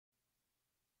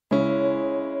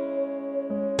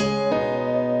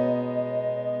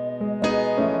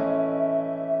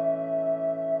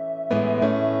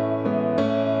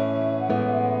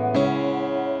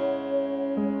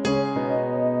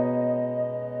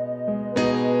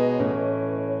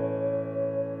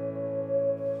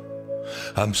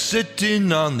I'm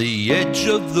sitting on the edge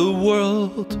of the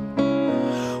world,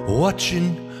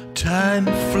 watching time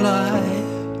fly,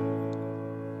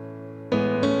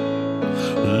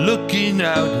 looking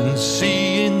out and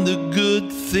seeing the good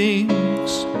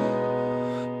things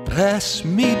pass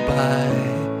me by.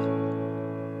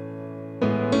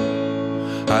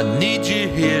 I need you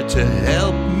here to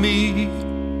help me,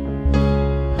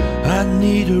 I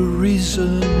need a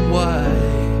reason why.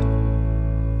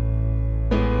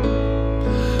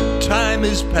 Time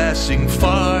is passing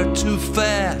far too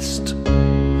fast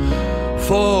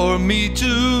for me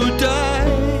to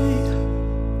die.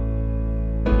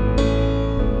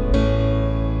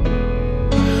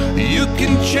 You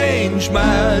can change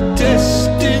my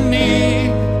destiny,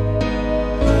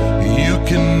 you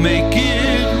can make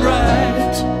it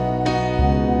right.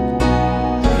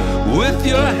 With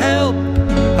your help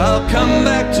I'll come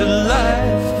back to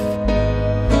life,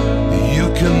 you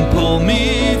can pull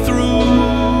me through.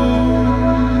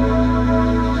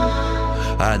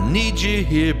 I need you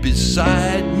here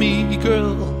beside me,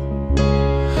 girl,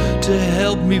 to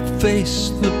help me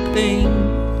face the pain.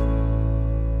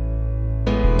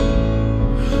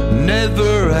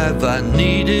 Never have I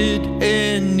needed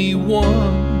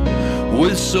anyone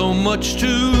with so much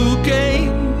to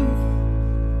gain.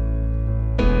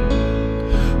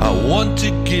 I want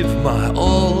to give my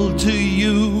all to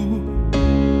you,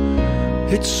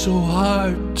 it's so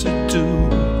hard to do.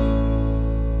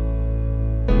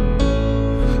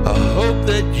 I hope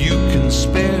that you can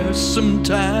spare some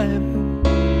time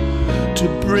to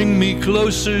bring me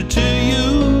closer to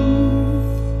you.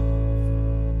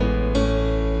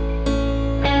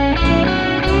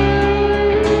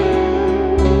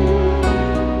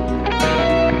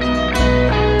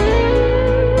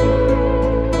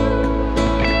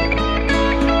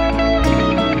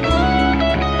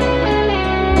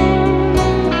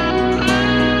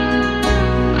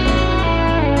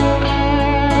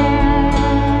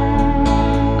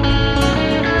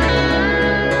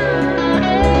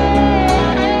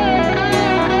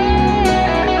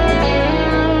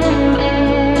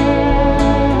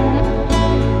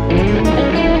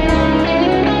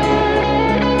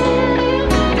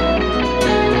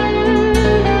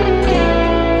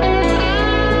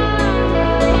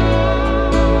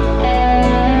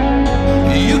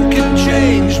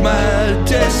 My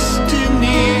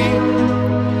destiny,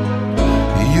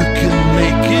 you can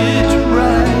make it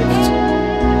right.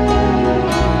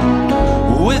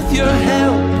 With your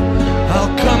help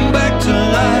I'll come back to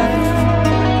life,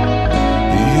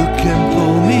 you can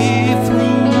pull me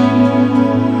through.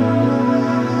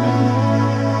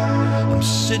 I'm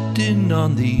sitting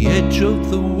on the edge of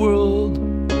the world,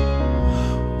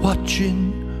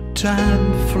 watching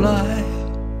time fly,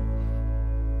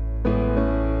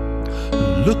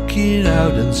 looking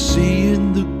out and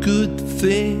seeing the good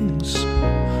things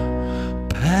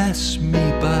pass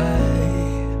me by.